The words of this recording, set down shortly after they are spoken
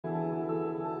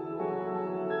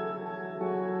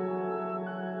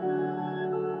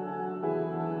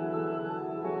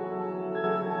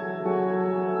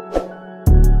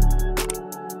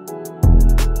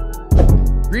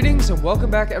and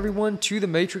welcome back everyone to the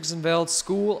Matrix Unveiled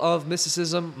School of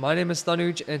Mysticism. My name is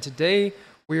Thanuj, and today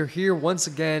we are here once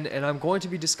again, and I'm going to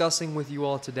be discussing with you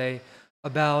all today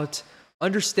about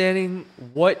understanding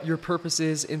what your purpose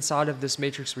is inside of this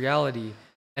Matrix reality,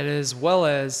 and as well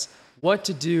as what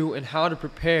to do and how to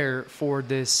prepare for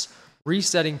this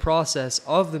resetting process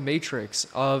of the Matrix,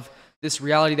 of this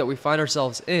reality that we find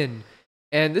ourselves in.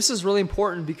 And this is really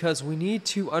important because we need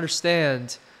to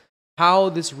understand how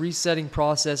this resetting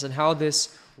process and how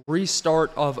this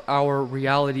restart of our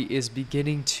reality is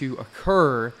beginning to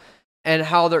occur, and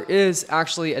how there is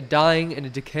actually a dying and a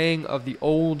decaying of the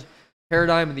old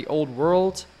paradigm and the old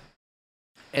world,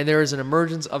 and there is an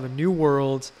emergence of a new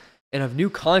world and of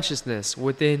new consciousness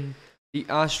within the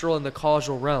astral and the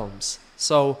causal realms.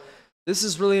 So this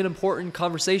is really an important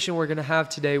conversation we're going to have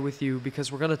today with you,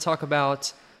 because we're going to talk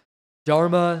about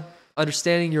Dharma,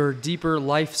 understanding your deeper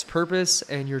life's purpose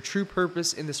and your true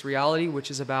purpose in this reality,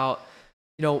 which is about,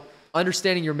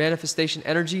 understanding your manifestation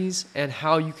energies and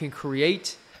how you can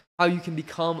create, how you can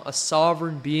become a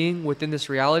sovereign being within this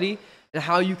reality, and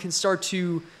how you can start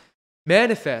to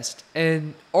manifest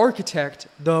and architect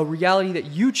the reality that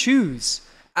you choose,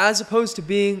 as opposed to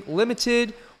being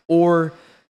limited or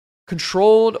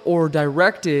controlled or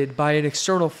directed by an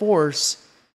external force.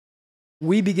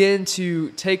 We begin to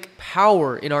take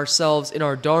power in ourselves, in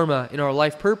our Dharma, in our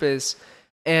life purpose,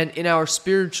 and in our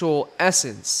spiritual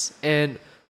essence, and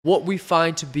what we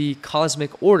find to be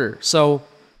cosmic order. So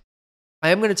I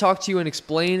am going to talk to you and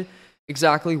explain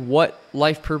exactly what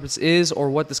life purpose is, or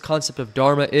what this concept of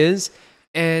Dharma is.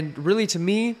 And really, to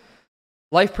me,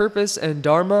 life purpose and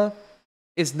Dharma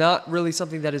is not really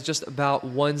something that is just about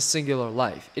one singular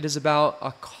life. It is about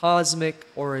a cosmic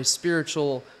or a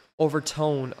spiritual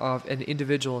overtone of an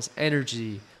individual's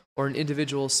energy, or an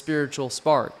individual's spiritual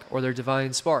spark, or their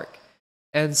divine spark.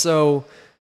 And so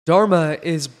Dharma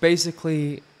is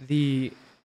basically the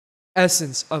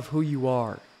essence of who you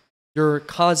are, your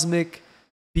cosmic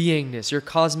beingness, your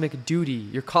cosmic duty,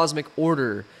 your cosmic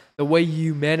order, the way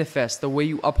you manifest, the way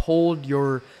you uphold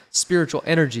your spiritual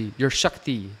energy, your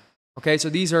Shakti. Okay,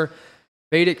 so these are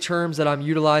Vedic terms that I'm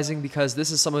utilizing because this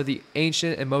is some of the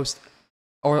ancient and most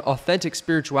authentic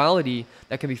spirituality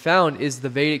that can be found is the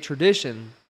Vedic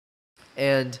tradition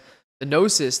and the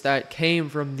gnosis that came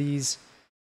from these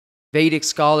Vedic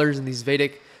scholars and these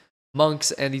Vedic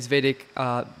monks and these Vedic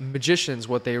magicians,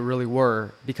 what they really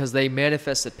were, because they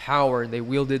manifested power and they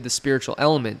wielded the spiritual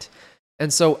element.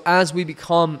 And so as we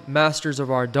become masters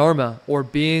of our Dharma, or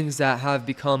beings that have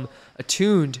become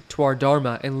attuned to our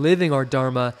Dharma and living our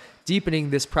Dharma,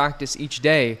 deepening this practice each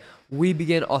day, we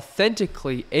begin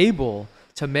authentically able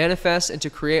to manifest and to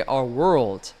create our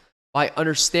world by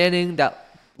understanding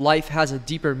that life has a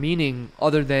deeper meaning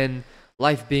other than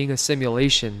life being a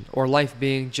simulation or life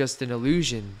being just an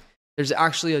illusion. There's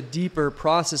actually a deeper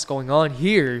process going on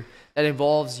here that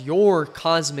involves your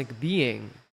cosmic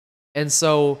being. And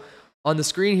so on the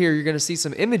screen here, you're going to see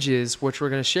some images which we're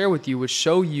going to share with you, which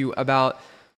show you about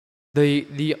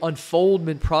the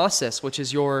unfoldment process, which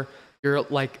is your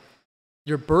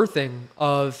birthing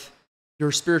of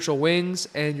your spiritual wings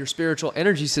and your spiritual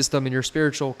energy system and your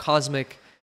spiritual cosmic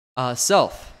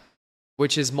self,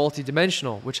 which is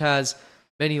multidimensional, which has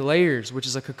many layers, which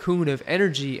is a cocoon of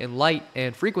energy and light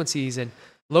and frequencies and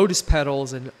lotus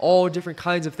petals and all different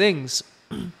kinds of things.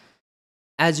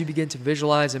 As you begin to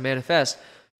visualize and manifest,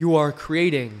 you are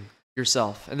creating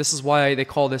yourself. And this is why they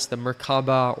call this the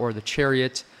Merkaba, or the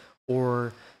chariot,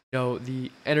 or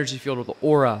the energy field, or the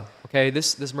aura. Okay,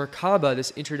 this Merkaba,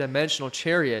 this interdimensional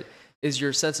chariot, is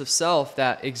your sense of self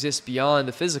that exists beyond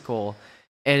the physical,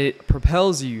 and it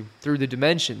propels you through the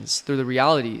dimensions, through the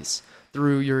realities,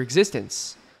 through your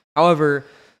existence. However,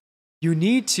 you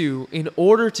need to, in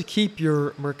order to keep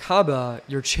your Merkaba,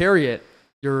 your chariot,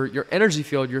 your energy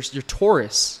field, your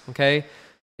Taurus, okay,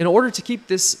 in order to keep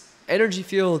this energy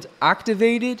field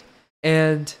activated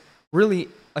and really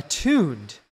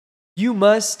attuned, you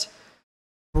must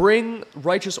bring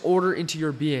righteous order into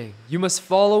your being. You must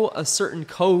follow a certain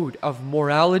code of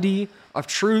morality, of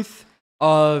truth,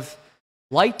 of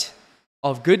light,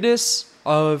 of goodness,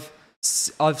 of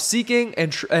seeking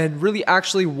and really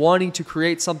actually wanting to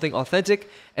create something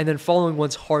authentic, and then following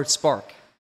one's heart spark.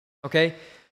 Okay?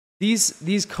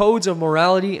 These codes of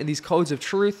morality and these codes of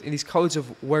truth and these codes of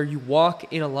where you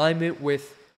walk in alignment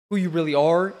with who you really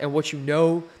are and what you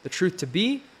know the truth to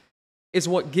be is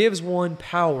what gives one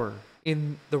power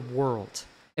in the world,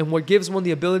 and what gives one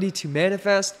the ability to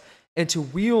manifest and to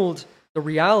wield the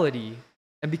reality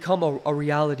and become a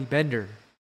reality bender.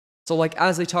 So like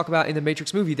as they talk about in the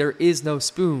Matrix movie, there is no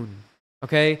spoon,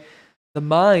 okay? the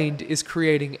mind is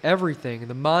creating everything.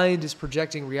 The mind is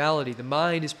projecting reality. The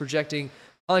mind is projecting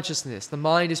consciousness. The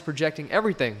mind is projecting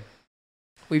everything.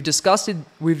 We've discussed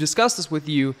this with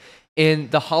you in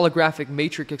the holographic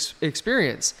matrix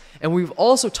experience. And we've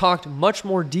also talked much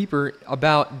more deeper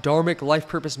about Dharmic life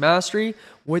purpose mastery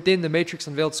within the Matrix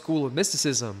Unveiled School of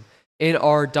Mysticism in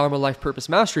our Dharma Life Purpose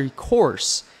Mastery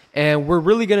course. And we're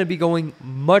really going to be going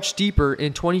much deeper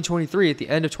in 2023, at the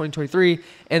end of 2023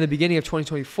 and the beginning of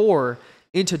 2024,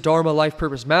 into Dharma Life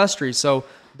Purpose Mastery. So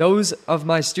those of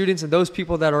my students and those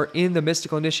people that are in the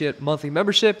Mystical Initiate monthly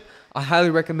membership, I highly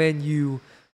recommend you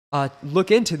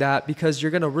look into that, because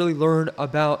you're going to really learn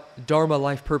about Dharma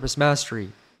Life Purpose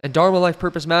Mastery. And Dharma Life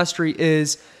Purpose Mastery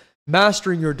is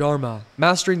mastering your Dharma,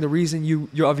 mastering the reason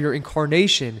of your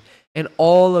incarnation and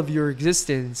all of your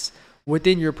existence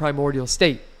within your primordial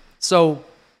state. So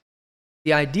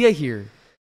the idea here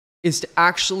is to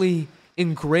actually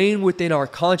ingrain within our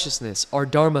consciousness our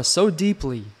Dharma so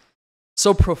deeply,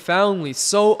 so profoundly,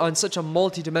 so on such a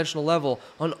multidimensional level,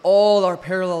 on all our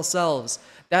parallel selves,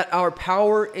 that our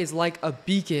power is like a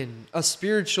beacon, a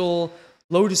spiritual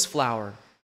lotus flower,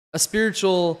 a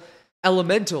spiritual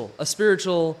elemental, a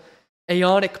spiritual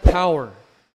aeonic power.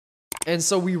 And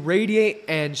so we radiate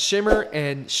and shimmer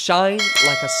and shine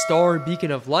like a star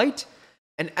beacon of light.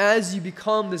 And as you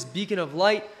become this beacon of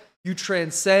light, you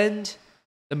transcend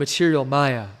the material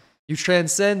Maya. You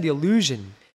transcend the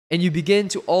illusion. And you begin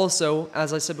to also,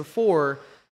 as I said before,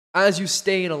 as you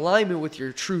stay in alignment with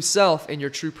your true self and your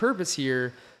true purpose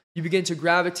here, you begin to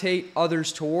gravitate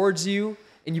others towards you,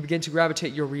 and you begin to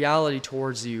gravitate your reality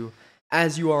towards you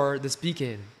as you are this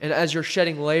beacon, and as you're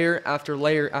shedding layer after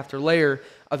layer after layer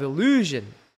of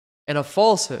illusion and of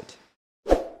falsehood.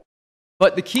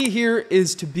 But the key here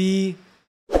is to be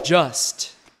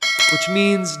just, which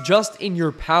means just in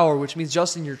your power, which means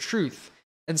just in your truth.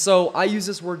 And so I use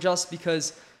this word just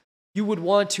because you would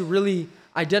want to really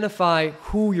identify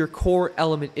who your core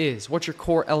element is, what your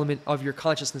core element of your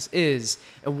consciousness is,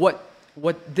 and what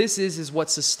this is what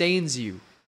sustains you,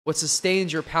 what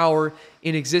sustains your power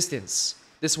in existence.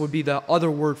 This would be the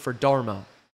other word for Dharma.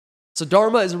 So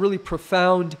Dharma is a really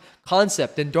profound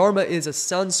concept, and Dharma is a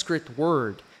Sanskrit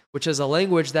word, which is a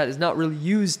language that is not really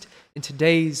used in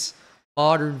today's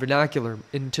modern vernacular,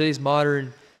 in today's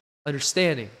modern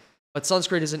understanding. But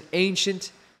Sanskrit is an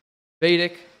ancient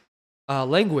Vedic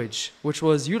language, which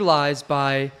was utilized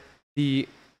by the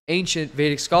ancient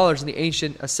Vedic scholars and the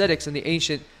ancient ascetics and the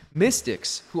ancient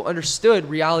mystics who understood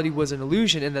reality was an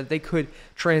illusion and that they could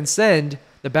transcend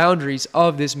the boundaries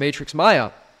of this matrix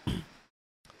Maya.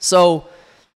 So,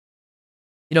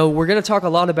 we're going to talk a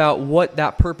lot about what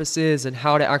that purpose is and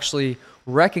how to actually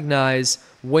recognize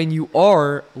when you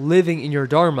are living in your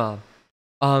Dharma.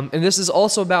 And this is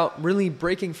also about really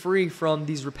breaking free from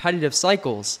these repetitive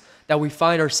cycles that we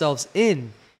find ourselves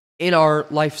in our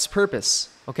life's purpose,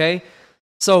 okay?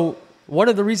 So one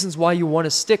of the reasons why you want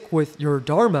to stick with your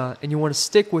Dharma and you want to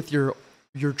stick with your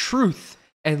truth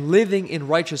and living in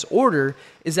righteous order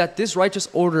is that this righteous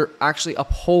order actually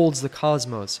upholds the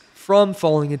cosmos from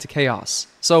falling into chaos.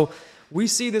 So we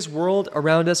see this world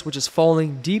around us which is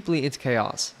falling deeply into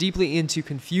chaos, deeply into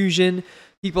confusion.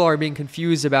 People are being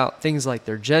confused about things like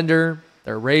their gender,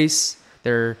 their race,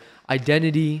 their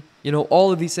identity.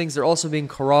 All of these things, they're also being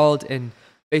corralled and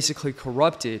basically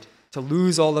corrupted to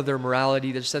lose all of their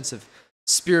morality, their sense of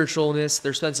spiritualness,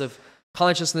 their sense of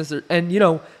consciousness. And,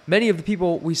 many of the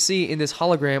people we see in this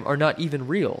hologram are not even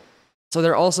real. So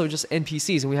they're also just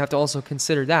NPCs, and we have to also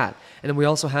consider that. And then we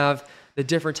also have the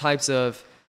different types of,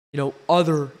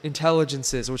 other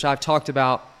intelligences, which I've talked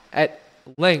about at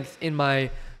length in my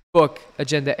book,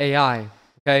 Agenda AI,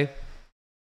 okay?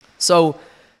 So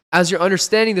as you're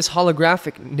understanding this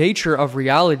holographic nature of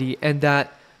reality and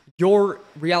that your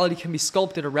reality can be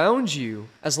sculpted around you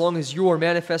as long as you are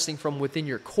manifesting from within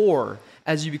your core,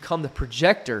 as you become the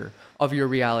projector of your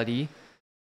reality,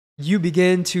 you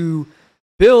begin to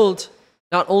build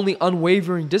not only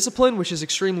unwavering discipline, which is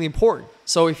extremely important.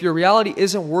 So if your reality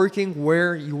isn't working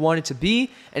where you want it to be,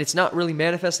 and it's not really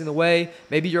manifesting the way,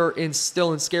 maybe you're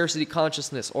still in scarcity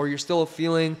consciousness, or you're still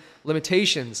feeling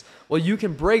limitations. Well, you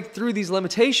can break through these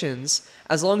limitations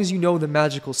as long as you know the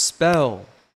magical spell,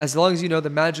 as long as you know the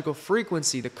magical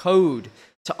frequency, the code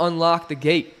to unlock the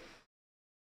gate.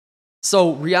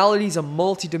 So reality is a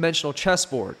multidimensional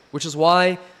chessboard, which is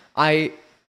why I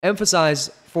emphasize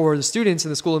for the students in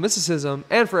the School of Mysticism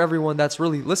and for everyone that's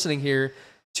really listening here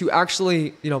to actually,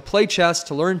 play chess,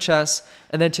 to learn chess,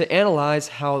 and then to analyze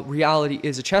how reality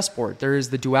is a chessboard. There is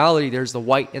the duality, there's the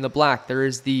white and the black, there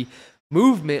is the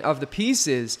movement of the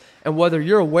pieces, and whether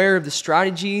you're aware of the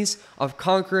strategies of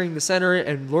conquering the center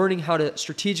and learning how to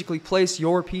strategically place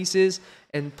your pieces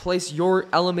and place your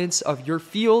elements of your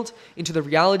field into the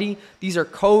reality, these are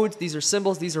codes, these are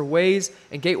symbols, these are ways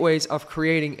and gateways of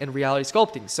creating and reality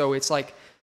sculpting. So it's like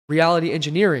reality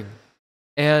engineering.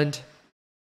 And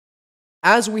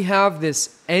as we have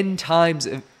this end times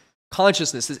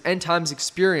consciousness, this end times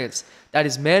experience that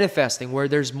is manifesting where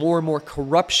there's more and more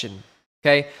corruption,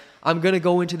 okay? I'm going to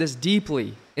go into this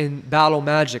deeply in Battle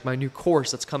Magic, my new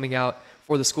course that's coming out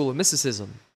for the School of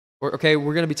Mysticism. Okay,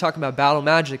 we're going to be talking about battle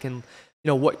magic and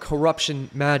what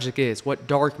corruption magic is, what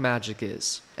dark magic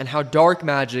is, and how dark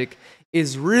magic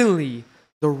is really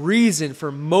the reason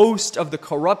for most of the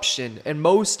corruption and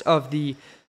most of the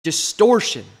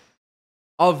distortion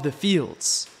of the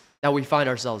fields that we find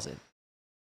ourselves in.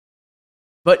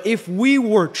 But if we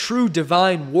were true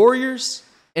divine warriors,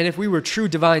 and if we were true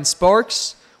divine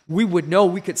sparks, we would know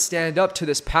we could stand up to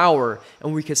this power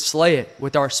and we could slay it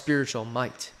with our spiritual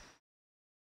might.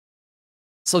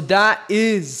 So that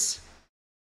is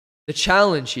the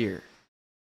challenge here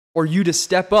for you to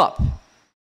step up.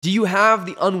 Do you have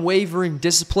the unwavering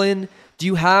discipline? Do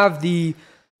you have the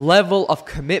level of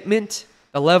commitment,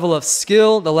 the level of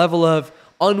skill, the level of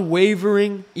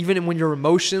unwavering, even when your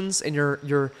emotions and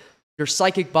your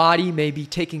psychic body may be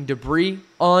taking debris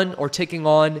on or taking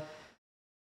on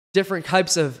different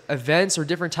types of events or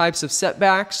different types of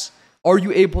setbacks? Are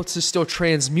you able to still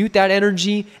transmute that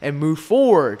energy and move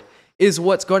forward? Is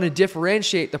what's going to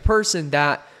differentiate the person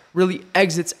that really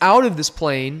exits out of this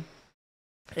plane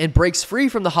and breaks free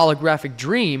from the holographic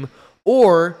dream,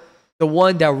 or the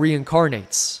one that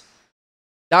reincarnates.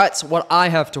 That's what I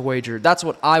have to wager. That's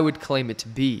what I would claim it to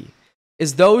be.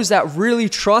 Is those that really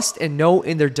trust and know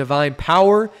in their divine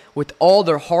power with all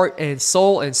their heart and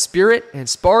soul and spirit and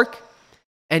spark.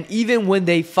 And even when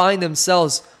they find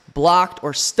themselves blocked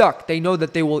or stuck, they know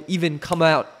that they will even come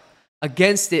out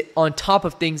against it on top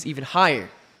of things even higher.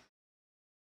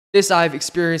 This I've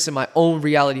experienced in my own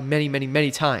reality many, many,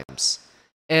 many times.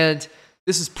 And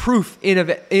this is proof in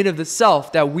of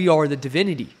itself that we are the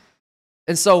divinity.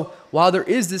 And so while there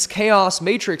is this chaos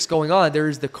matrix going on, there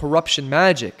is the corruption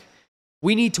magic.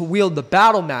 We need to wield the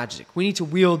battle magic. We need to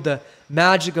wield the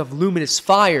magic of luminous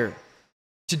fire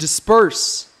to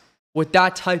disperse with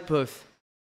that type of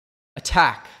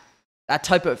attack, that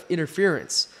type of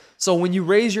interference. So when you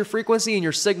raise your frequency and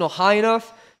your signal high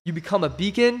enough, you become a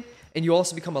beacon, and you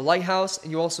also become a lighthouse,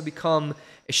 and you also become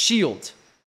a shield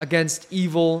against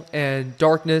evil and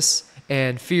darkness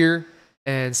and fear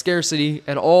and scarcity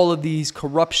and all of these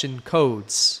corruption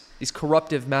codes, these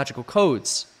corruptive magical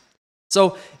codes.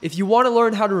 So if you want to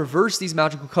learn how to reverse these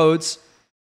magical codes,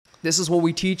 this is what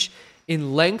we teach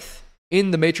in length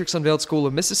in the Matrix Unveiled School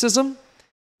of Mysticism.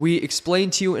 We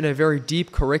explain to you in a very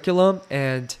deep curriculum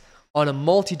and on a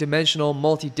multidimensional,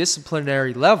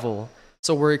 multidisciplinary level.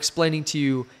 So we're explaining to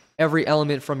you every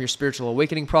element from your spiritual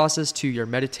awakening process to your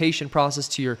meditation process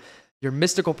to your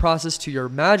mystical process to your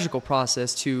magical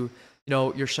process to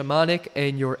your shamanic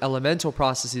and your elemental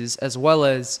processes, as well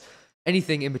as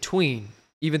anything in between,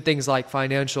 even things like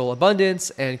financial abundance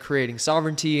and creating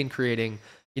sovereignty and creating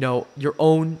your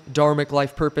own dharmic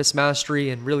life purpose mastery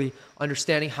and really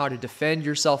understanding how to defend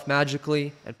yourself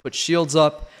magically and put shields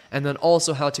up, and then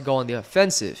also how to go on the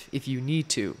offensive if you need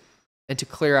to, and to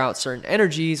clear out certain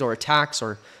energies or attacks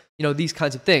or these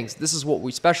kinds of things. This is what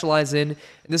we specialize in, and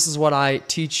this is what I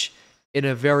teach in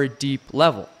a very deep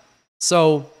level.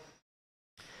 So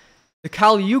the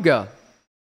Kali Yuga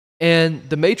and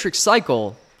the Matrix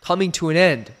cycle coming to an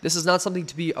end, this is not something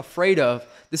to be afraid of.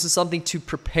 This is something to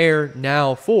prepare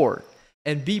now for,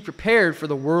 and be prepared for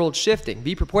the world shifting.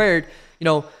 Be prepared.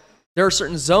 There are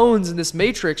certain zones in this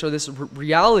matrix or this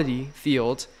reality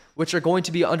field which are going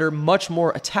to be under much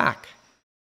more attack.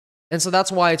 And so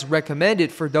that's why it's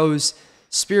recommended for those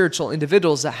spiritual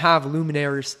individuals that have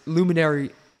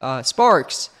luminary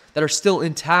sparks that are still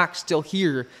intact, still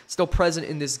here, still present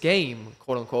in this game,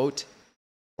 quote unquote,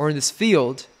 or in this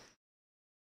field,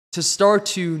 to start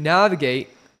to navigate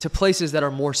to places that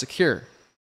are more secure.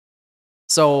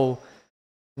 So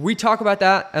we talk about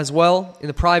that as well in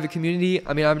the private community.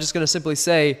 I mean, I'm just going to simply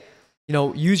say,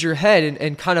 use your head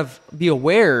and kind of be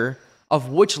aware of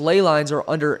which ley lines are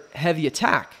under heavy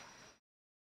attack.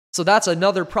 So that's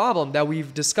another problem that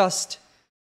we've discussed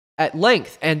at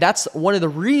length. And that's one of the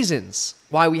reasons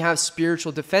why we have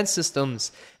spiritual defense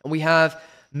systems and we have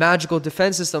magical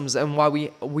defense systems, and why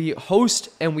we host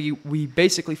and we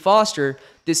basically foster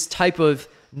this type of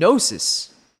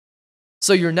gnosis.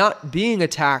 So you're not being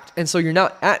attacked, and so you're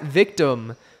not at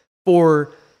victim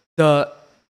for the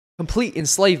complete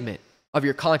enslavement. of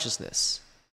your consciousness,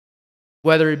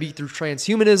 whether it be through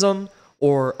transhumanism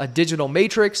or a digital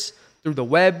matrix, through the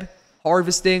web,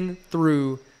 harvesting,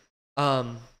 through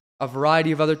a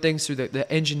variety of other things, through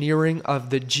the engineering of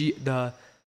the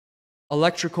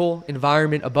electrical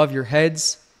environment above your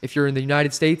heads. If you're in the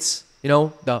United States,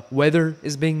 the weather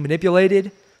is being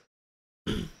manipulated.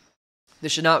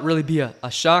 This should not really be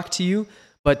a shock to you,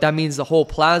 but that means the whole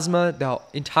plasma, the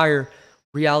entire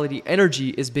reality energy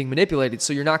is being manipulated.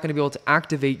 So you're not going to be able to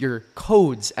activate your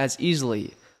codes as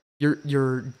easily. Your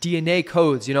DNA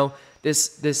codes,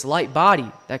 this light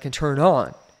body that can turn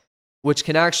on, which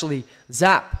can actually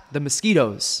zap the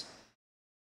mosquitoes.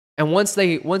 And once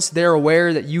they're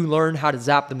aware that you learn how to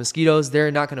zap the mosquitoes,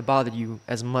 they're not going to bother you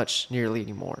as much nearly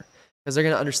anymore, because they're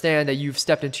going to understand that you've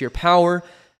stepped into your power.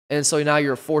 And so now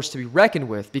you're a force to be reckoned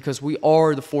with, because we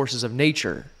are the forces of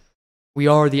nature. We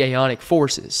are the aeonic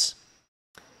forces.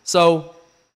 So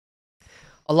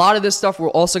a lot of this stuff we're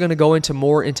also going to go into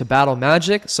more into battle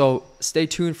magic. So stay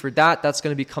tuned for that. That's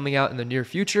going to be coming out in the near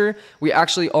future. We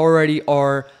actually already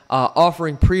are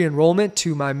offering pre-enrollment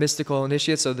to my mystical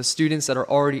initiates. So the students that are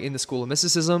already in the School of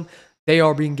Mysticism, they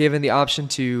are being given the option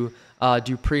to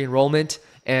do pre-enrollment,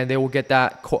 and they will get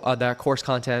that course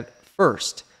content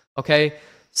first. Okay?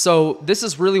 So this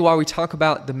is really why we talk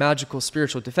about the magical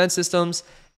spiritual defense systems.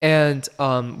 And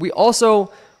we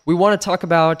want to talk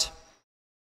about,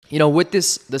 with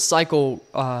the cycle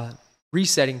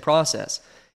resetting process,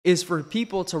 is for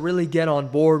people to really get on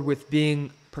board with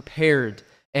being prepared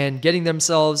and getting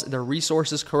themselves, their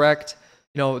resources correct,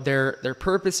 their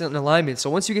purpose and alignment. So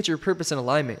once you get your purpose and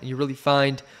alignment and you really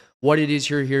find what it is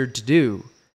you're here to do,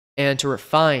 and to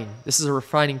refine. This is a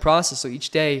refining process. So each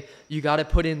day you got to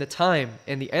put in the time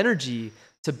and the energy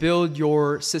to build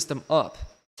your system up,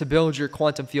 to build your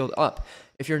quantum field up.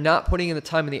 If you're not putting in the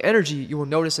time and the energy, you will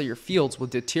notice that your fields will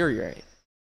deteriorate.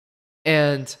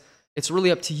 And it's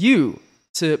really up to you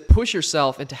to push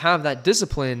yourself and to have that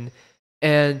discipline,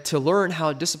 and to learn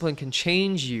how discipline can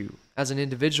change you as an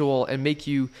individual and make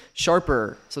you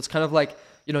sharper. So it's kind of like,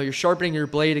 you're sharpening your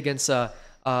blade against a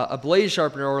blade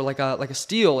sharpener, or like a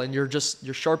steel, and you're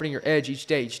sharpening your edge each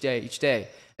day.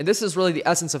 And this is really the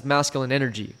essence of masculine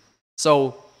energy.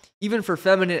 So even for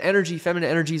feminine energy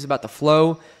is about the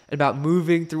flow and about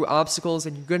moving through obstacles,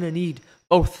 and you're going to need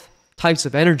both types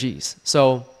of energies.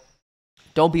 So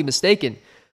don't be mistaken,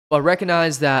 but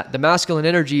recognize that the masculine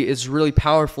energy is really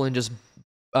powerful in just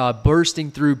bursting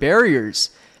through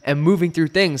barriers and moving through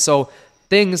things. So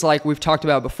things like we've talked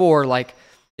about before, like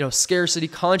scarcity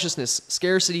consciousness.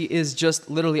 Scarcity is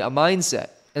just literally a mindset.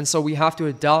 And so we have to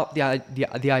adopt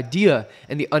the idea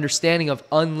and the understanding of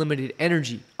unlimited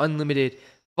energy, unlimited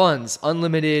funds,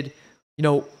 unlimited,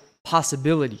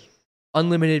 possibility,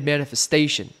 unlimited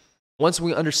manifestation. Once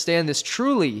we understand this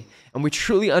truly, and we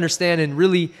truly understand and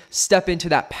really step into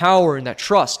that power and that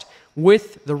trust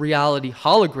with the reality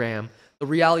hologram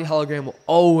will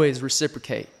always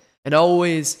reciprocate and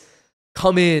always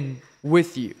come in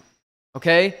with you.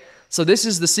 Okay? So this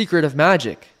is the secret of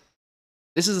magic.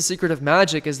 This is the secret of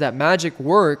magic, is that magic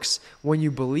works when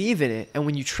you believe in it and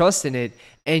when you trust in it,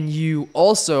 and you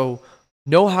also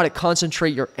know how to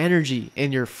concentrate your energy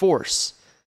and your force.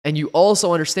 And you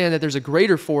also understand that there's a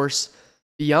greater force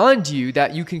beyond you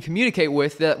that you can communicate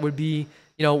with, that would be,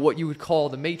 what you would call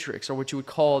the matrix, or what you would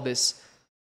call this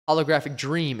holographic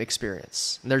dream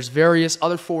experience. And there's various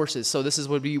other forces. So this is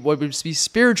what would be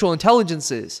spiritual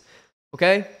intelligences.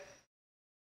 Okay?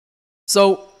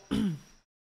 So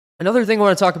another thing I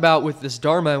want to talk about with this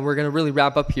Dharma, and we're going to really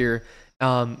wrap up here,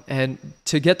 and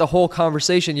to get the whole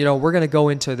conversation, we're going to go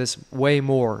into this way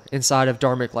more inside of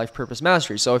Dharmic Life Purpose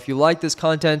Mastery. So if you like this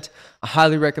content, I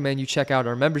highly recommend you check out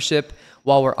our membership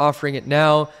while we're offering it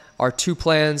now. Our two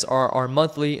plans are our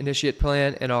monthly initiate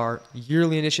plan and our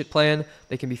yearly initiate plan.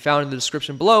 They can be found in the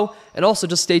description below. And also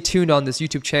just stay tuned on this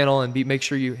YouTube channel and make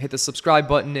sure you hit the subscribe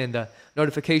button and the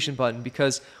notification button,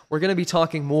 because we're going to be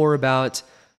talking more about,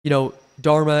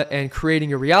 Dharma and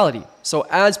creating a reality. So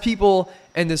as people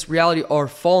and this reality are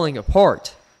falling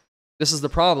apart, this is the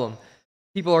problem.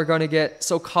 People are going to get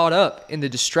so caught up in the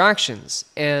distractions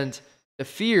and the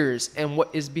fears and what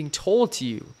is being told to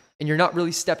you, and you're not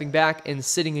really stepping back and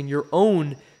sitting in your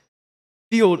own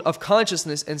field of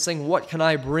consciousness and saying, what can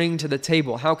I bring to the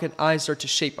table? How can I start to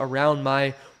shape around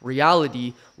my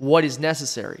reality what is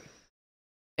necessary?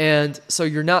 And so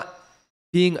you're not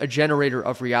being a generator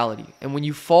of reality. And when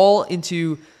you fall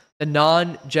into the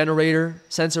non-generator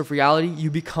sense of reality,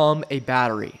 you become a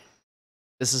battery.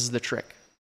 This is the trick.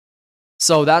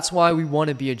 So that's why we want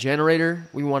to be a generator.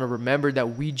 We want to remember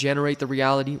that we generate the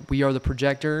reality. We are the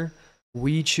projector.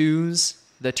 We choose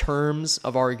the terms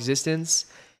of our existence.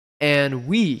 And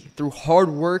we, through hard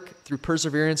work, through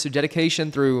perseverance, through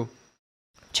dedication, through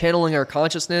channeling our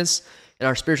consciousness and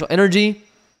our spiritual energy,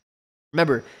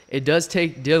 remember, it does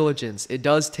take diligence. It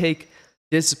does take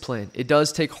discipline. It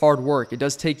does take hard work. It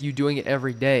does take you doing it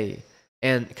every day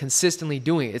and consistently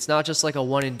doing it. It's not just like a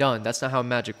one and done. That's not how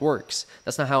magic works.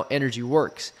 That's not how energy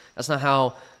works. That's not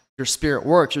how your spirit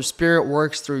works. Your spirit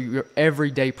works through your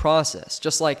everyday process.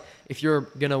 Just like if you're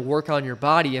going to work on your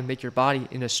body and make your body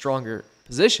in a stronger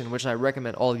position, which I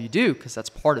recommend all of you do because that's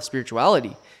part of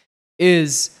spirituality,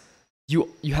 is you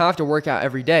have to work out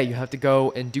every day. You have to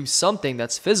go and do something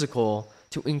that's physical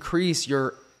to increase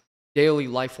your daily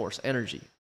life force energy.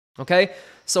 Okay?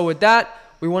 So with that,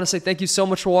 we want to say thank you so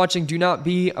much for watching. Do not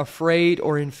be afraid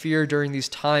or in fear during these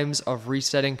times of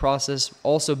resetting process.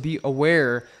 Also be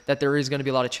aware that there is going to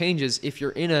be a lot of changes. If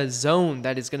you're in a zone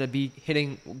that is going to be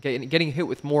getting hit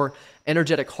with more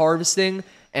energetic harvesting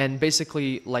and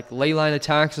basically like ley line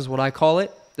attacks is what I call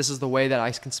it. This is the way that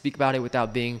I can speak about it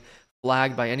without being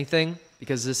flagged by anything,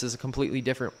 because this is a completely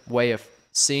different way of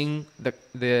seeing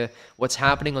the what's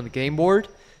happening on the game board.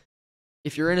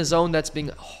 If you're in a zone that's being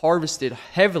harvested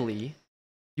heavily,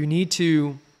 you need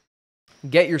to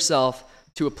get yourself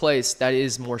to a place that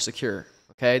is more secure.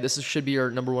 Okay, this should be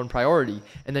your number one priority.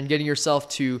 And then getting yourself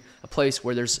to a place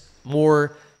where there's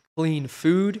more clean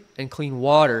food and clean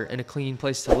water and a clean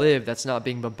place to live that's not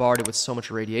being bombarded with so much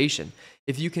radiation.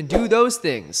 If you can do those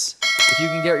things, if you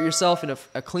can get yourself in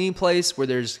a clean place where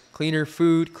there's cleaner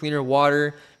food, cleaner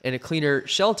water, and a cleaner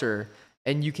shelter,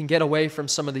 and you can get away from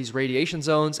some of these radiation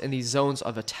zones and these zones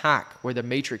of attack where the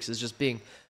Matrix is just being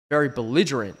very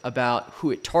belligerent about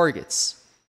who it targets.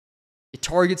 It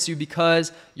targets you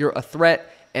because you're a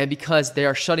threat and because they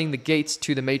are shutting the gates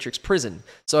to the Matrix prison.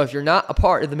 So if you're not a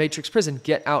part of the Matrix prison,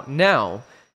 get out now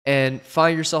and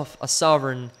find yourself a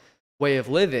sovereign way of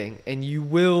living, and you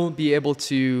will be able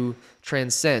to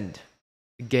transcend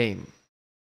the game.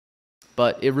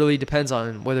 But it really depends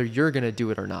on whether you're going to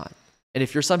do it or not. And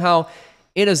if you're somehow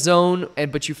in a zone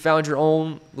but you found your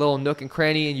own little nook and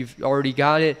cranny and you've already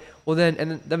got it, well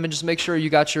then just make sure you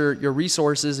got your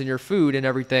resources and your food and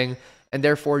everything, and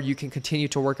therefore you can continue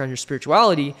to work on your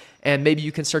spirituality, and maybe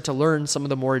you can start to learn some of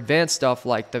the more advanced stuff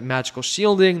like the magical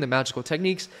shielding, the magical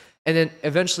techniques, and then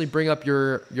eventually bring up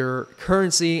your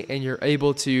currency, and you're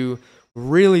able to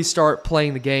really start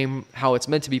playing the game how it's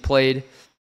meant to be played,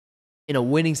 in a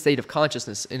winning state of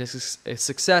consciousness, in a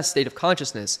success state of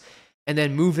consciousness, and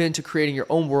then move into creating your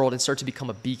own world and start to become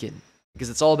a beacon, because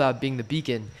it's all about being the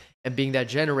beacon and being that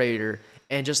generator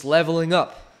and just leveling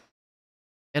up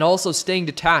and also staying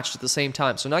detached at the same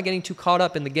time. So not getting too caught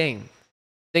up in the game.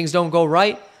 Things don't go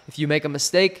right. If you make a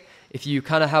mistake, if you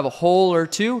kind of have a hole or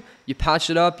two, you patch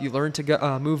it up, you learn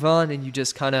to move on, and you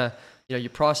just kind of, you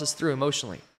process through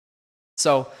emotionally.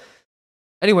 So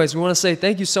anyways, we want to say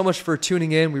thank you so much for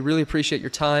tuning in. We really appreciate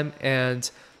your time, and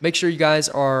make sure you guys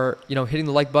are, hitting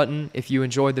the like button if you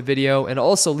enjoyed the video, and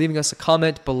also leaving us a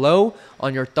comment below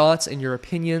on your thoughts and your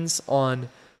opinions on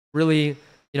really,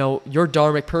 your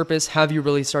dharmic purpose. Have you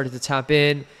really started to tap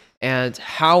in? And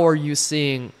how are you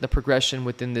seeing the progression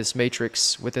within this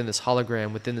matrix, within this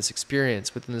hologram, within this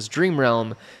experience, within this dream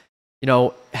realm?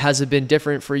 Has it been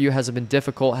different for you? Has it been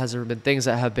difficult? Has there been things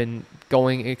that have been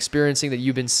experiencing that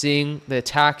you've been seeing, the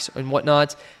attacks and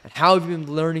whatnot? And how have you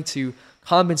been learning to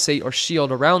compensate or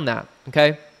shield around that?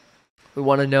 Okay? We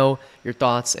want to know your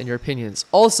thoughts and your opinions.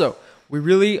 Also, we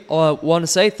really want to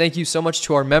say thank you so much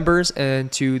to our members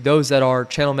and to those that are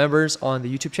channel members on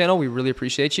the YouTube channel. We really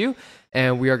appreciate you,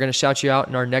 and we are going to shout you out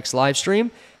in our next live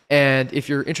stream. And if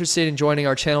you're interested in joining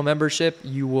our channel membership,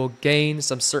 you will gain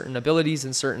some certain abilities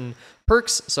and certain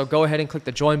perks. So go ahead and click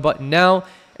the join button now.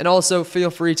 And also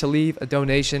feel free to leave a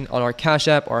donation on our Cash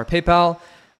App or our PayPal.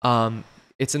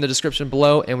 It's in the description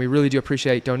below, and we really do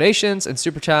appreciate donations and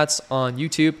super chats on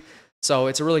YouTube. So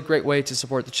it's a really great way to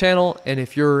support the channel. And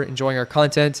if you're enjoying our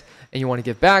content and you want to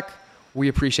give back, we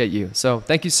appreciate you. So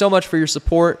thank you so much for your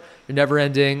support, your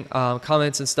never-ending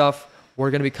comments and stuff.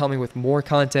 We're going to be coming with more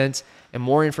content and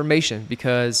more information,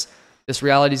 because this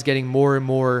reality is getting more and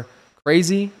more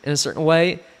crazy in a certain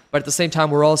way. But at the same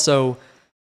time, we're also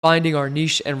finding our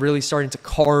niche and really starting to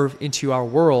carve into our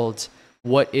world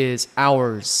what is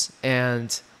ours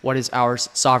and what is ours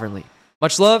sovereignly.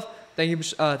 Much love. Thank you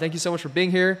so much for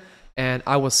being here, and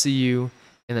I will see you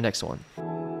in the next one.